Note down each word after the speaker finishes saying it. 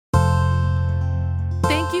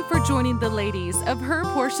Thank you for joining the ladies of Her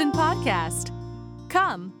Portion podcast.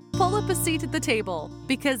 Come, pull up a seat at the table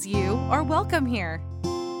because you are welcome here.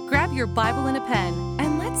 Grab your Bible and a pen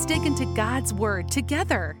and let's dig into God's Word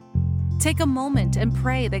together. Take a moment and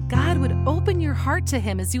pray that God would open your heart to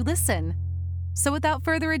Him as you listen. So without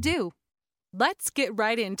further ado, let's get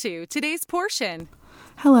right into today's portion.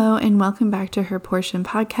 Hello and welcome back to Her Portion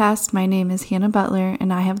podcast. My name is Hannah Butler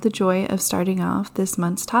and I have the joy of starting off this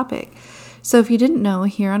month's topic. So if you didn't know,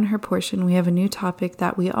 here on Her Portion we have a new topic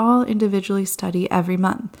that we all individually study every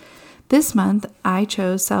month. This month I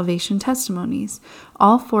chose Salvation Testimonies.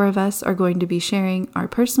 All four of us are going to be sharing our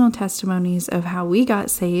personal testimonies of how we got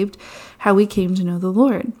saved, how we came to know the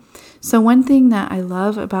Lord. So one thing that I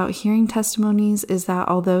love about hearing testimonies is that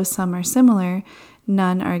although some are similar,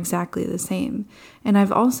 none are exactly the same. And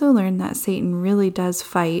I've also learned that Satan really does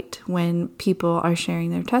fight when people are sharing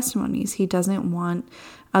their testimonies. He doesn't want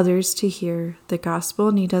others to hear the gospel,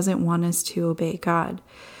 and he doesn't want us to obey God.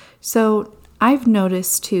 So I've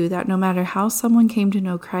noticed too that no matter how someone came to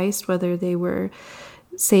know Christ, whether they were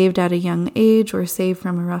saved at a young age or saved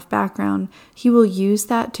from a rough background, he will use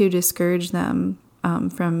that to discourage them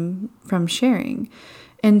from sharing.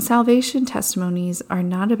 And salvation testimonies are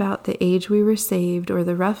not about the age we were saved or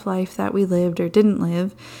the rough life that we lived or didn't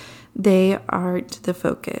live. They aren't the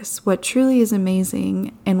focus. What truly is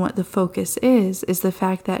amazing and what the focus is the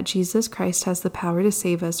fact that Jesus Christ has the power to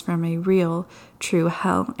save us from a real, true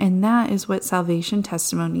hell. And that is what salvation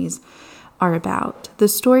testimonies are about. The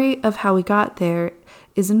story of how we got there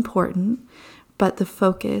is important, but the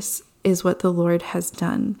focus is what the Lord has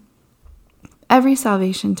done. Every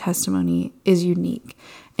salvation testimony is unique,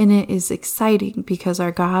 and it is exciting because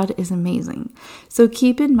our God is amazing. So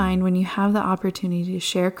keep in mind when you have the opportunity to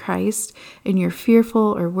share Christ and you're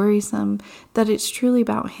fearful or worrisome, that it's truly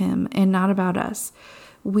about Him and not about us.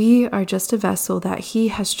 We are just a vessel that He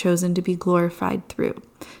has chosen to be glorified through.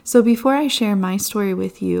 So before I share my story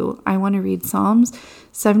with you, I want to read Psalms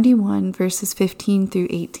 71 verses 15 through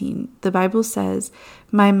 18. The Bible says,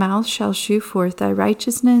 "My mouth shall shew forth thy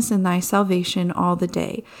righteousness and thy salvation all the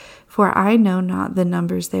day, for I know not the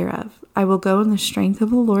numbers thereof. I will go in the strength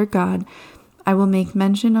of the Lord God. I will make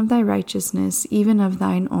mention of thy righteousness, even of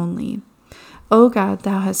thine only. O God,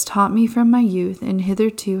 thou hast taught me from my youth, and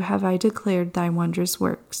hitherto have I declared thy wondrous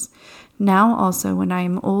works. Now also, when I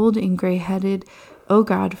am old and grey-headed, O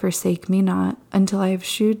God, forsake me not, until I have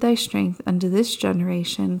shewed thy strength unto this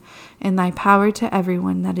generation, and thy power to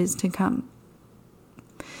everyone that is to come."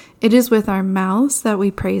 It is with our mouths that we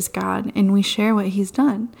praise God, and we share what He's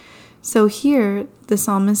done. So here, the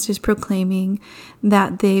psalmist is proclaiming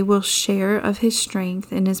that they will share of His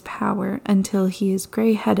strength and His power until He is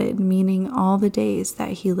gray-headed, meaning all the days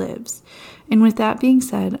that He lives. And with that being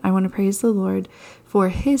said, I want to praise the Lord for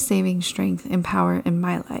His saving strength and power in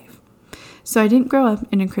my life. So I didn't grow up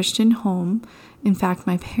in a Christian home. In fact,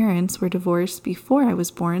 my parents were divorced before I was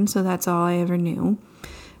born, so that's all I ever knew.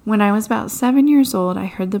 When I was about 7 years old, I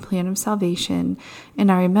heard the plan of salvation,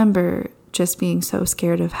 and I remember just being so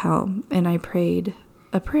scared of hell, and I prayed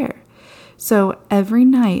a prayer. So every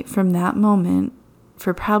night from that moment,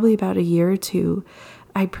 for probably about a year or two,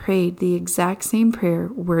 I prayed the exact same prayer,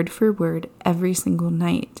 word for word, every single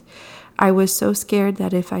night. I was so scared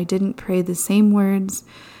that if I didn't pray the same words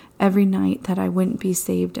every night, that I wouldn't be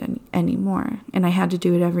saved anymore, and I had to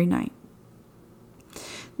do it every night.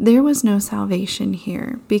 There was no salvation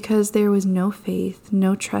here because there was no faith,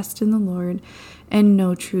 no trust in the Lord, and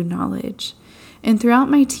no true knowledge. And throughout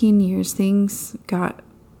my teen years, things got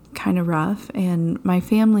kind of rough, and my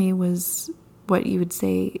family was what you would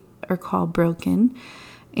say or call broken.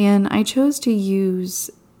 And I chose to use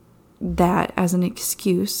that as an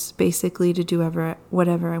excuse, basically, to do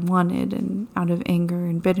whatever I wanted, and out of anger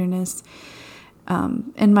and bitterness.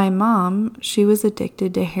 And my mom, she was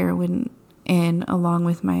addicted to heroin, and along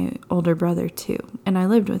with my older brother too, and I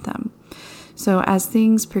lived with them. So as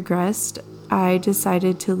things progressed, I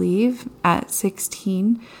decided to leave at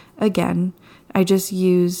 16. Again, I just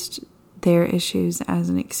used their issues as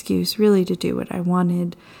an excuse really to do what I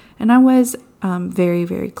wanted. And I was very,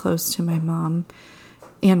 very close to my mom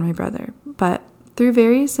and my brother. But through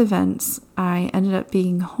various events, I ended up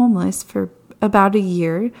being homeless for about a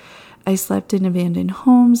year. I slept in abandoned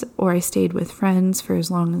homes, or I stayed with friends for as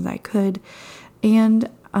long as I could, and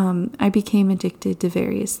I became addicted to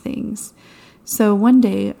various things. So one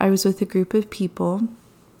day I was with a group of people,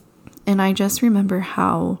 and I just remember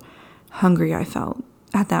how hungry I felt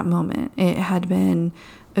at that moment. It had been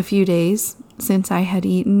a few days since I had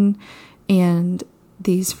eaten, and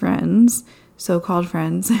these friends, so-called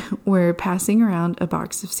friends, were passing around a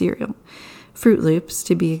box of cereal. Fruit Loops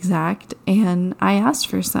to be exact, and I asked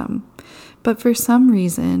for some. But for some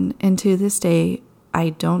reason, and to this day, I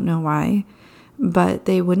don't know why, but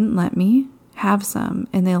they wouldn't let me have some,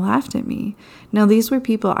 and they laughed at me. Now, these were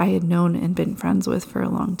people I had known and been friends with for a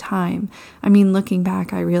long time. I mean, looking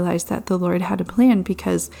back, I realized that the Lord had a plan,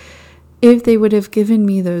 because if they would have given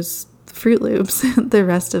me those Fruit Loops, the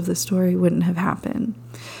rest of the story wouldn't have happened.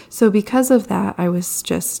 So because of that, I was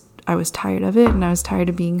tired of it, and I was tired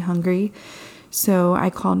of being hungry. So I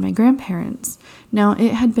called my grandparents. Now,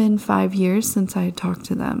 it had been 5 years since I had talked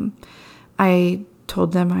to them. I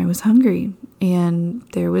told them I was hungry, and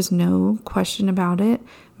there was no question about it.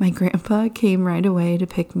 My grandpa came right away to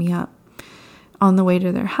pick me up. On the way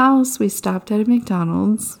to their house, we stopped at a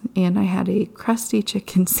McDonald's, and I had a crusty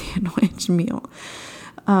chicken sandwich meal.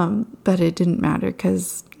 But it didn't matter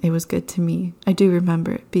because it was good to me. I do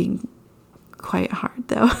remember it being quite hard,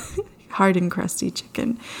 though. Hard and crusty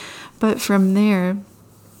chicken. But from there,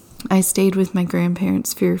 I stayed with my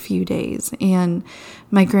grandparents for a few days, and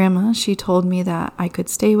my grandma, she told me that I could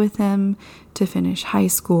stay with them to finish high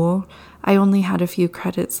school. I only had a few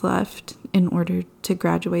credits left in order to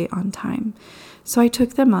graduate on time. So I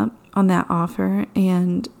took them up on that offer,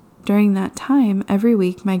 and during that time, every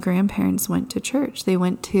week, my grandparents went to church. They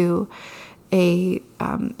went to a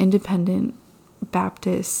independent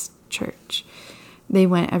Baptist church. They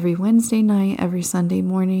went every Wednesday night, every Sunday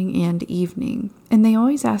morning and evening. And they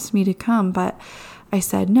always asked me to come, but I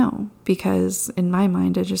said no, because in my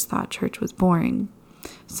mind, I just thought church was boring.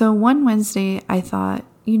 So one Wednesday, I thought,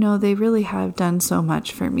 they really have done so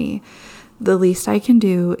much for me. The least I can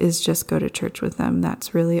do is just go to church with them.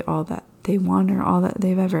 That's really all that they want, or all that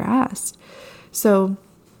they've ever asked. So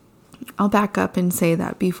I'll back up and say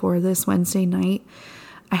that before this Wednesday night,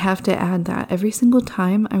 I have to add that every single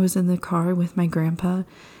time I was in the car with my grandpa,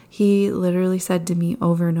 he literally said to me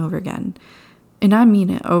over and over again, and I mean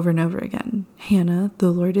it, over and over again, "Hannah, the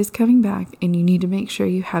Lord is coming back, and you need to make sure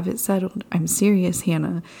you have it settled. I'm serious,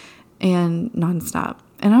 Hannah," and nonstop.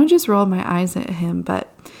 And I would just roll my eyes at him,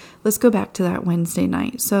 but let's go back to that Wednesday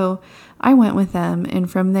night. So I went with them, and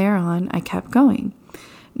from there on, I kept going.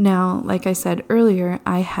 Now, like I said earlier,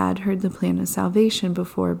 I had heard the plan of salvation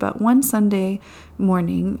before, but one Sunday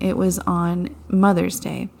morning, it was on Mother's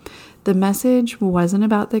Day. The message wasn't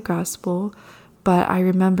about the gospel, but I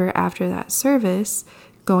remember after that service,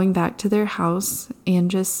 going back to their house and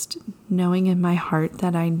just knowing in my heart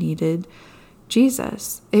that I needed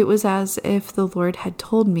Jesus. It was as if the Lord had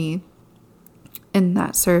told me in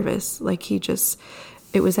that service,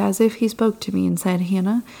 it was as if he spoke to me and said,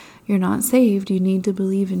 "Hannah, you're not saved. You need to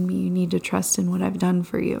believe in me. You need to trust in what I've done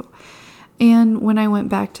for you." And when I went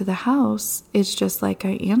back to the house, it's just like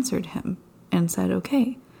I answered him and said,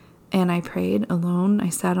 "Okay." And I prayed alone. I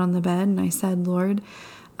sat on the bed and I said, "Lord,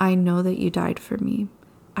 I know that you died for me.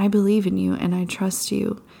 I believe in you and I trust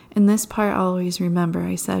you." And this part I'll always remember.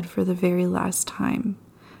 I said, "For the very last time,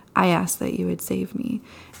 I asked that you would save me."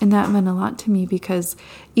 And that meant a lot to me, because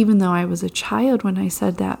even though I was a child when I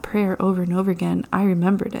said that prayer over and over again, I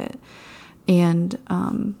remembered it. And,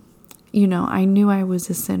 I knew I was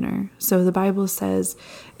a sinner. So the Bible says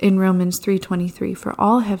in Romans 3:23, "For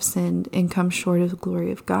all have sinned and come short of the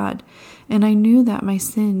glory of God." And I knew that my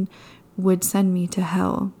sin would send me to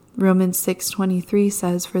hell. Romans 6:23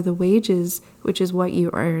 says, "For the wages, which is what you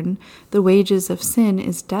earn, the wages of sin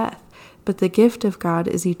is death. But the gift of God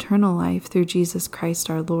is eternal life through Jesus Christ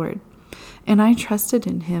our Lord." And I trusted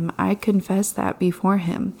in him. I confessed that before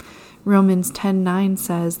him. Romans 10:9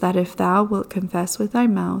 says that if thou wilt confess with thy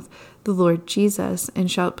mouth the Lord Jesus, and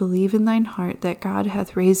shalt believe in thine heart that God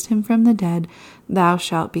hath raised him from the dead, thou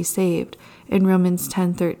shalt be saved. And Romans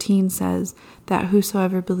 10:13 says that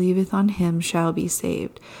whosoever believeth on him shall be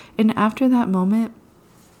saved. And after that moment,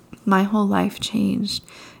 my whole life changed.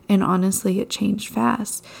 And honestly, it changed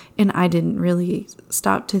fast. And I didn't really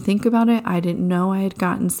stop to think about it. I didn't know I had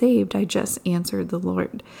gotten saved. I just answered the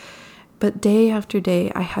Lord. But day after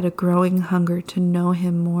day, I had a growing hunger to know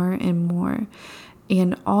him more and more.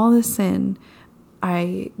 And all the sin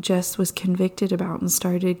I just was convicted about and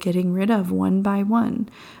started getting rid of one by one.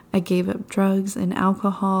 I gave up drugs and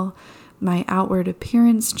alcohol. My outward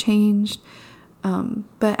appearance changed.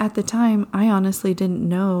 But at the time, I honestly didn't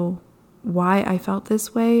know why I felt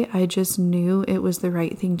this way. I just knew it was the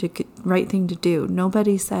right thing to do.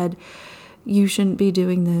 Nobody said, "You shouldn't be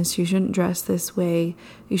doing this. You shouldn't dress this way.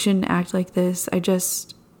 You shouldn't act like this." I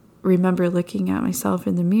just remember looking at myself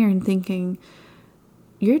in the mirror and thinking,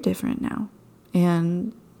 "You're different now."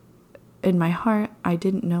 And in my heart, I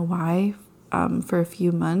didn't know why for a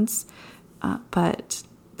few months, but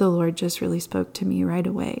the Lord just really spoke to me right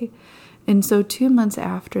away. And so 2 months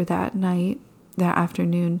after that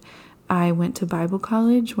afternoon, I went to Bible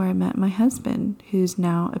college where I met my husband, who's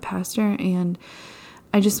now a pastor. And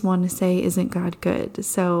I just want to say, isn't God good?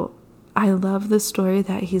 So I love the story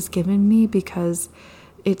that he's given me because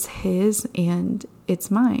it's his and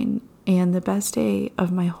it's mine and the best day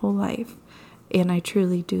of my whole life. And I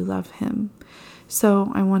truly do love him.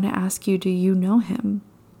 So I want to ask you, do you know him?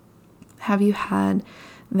 Have you had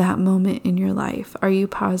that moment in your life? Are you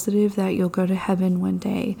positive that you'll go to heaven one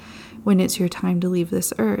day when it's your time to leave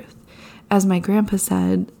this earth? As my grandpa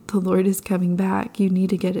said, the Lord is coming back. You need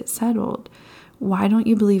to get it settled. Why don't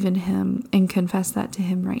you believe in him and confess that to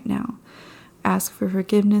him right now? Ask for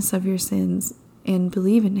forgiveness of your sins and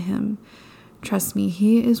believe in him. Trust me,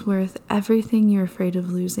 he is worth everything you're afraid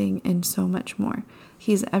of losing and so much more.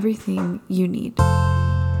 He's everything you need.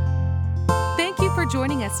 Thank you for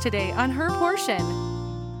joining us today on Her Portion.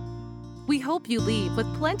 We hope you leave with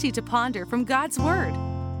plenty to ponder from God's Word.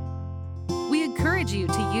 We encourage you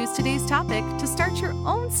to use today's topic to start your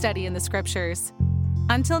own study in the Scriptures.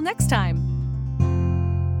 Until next time.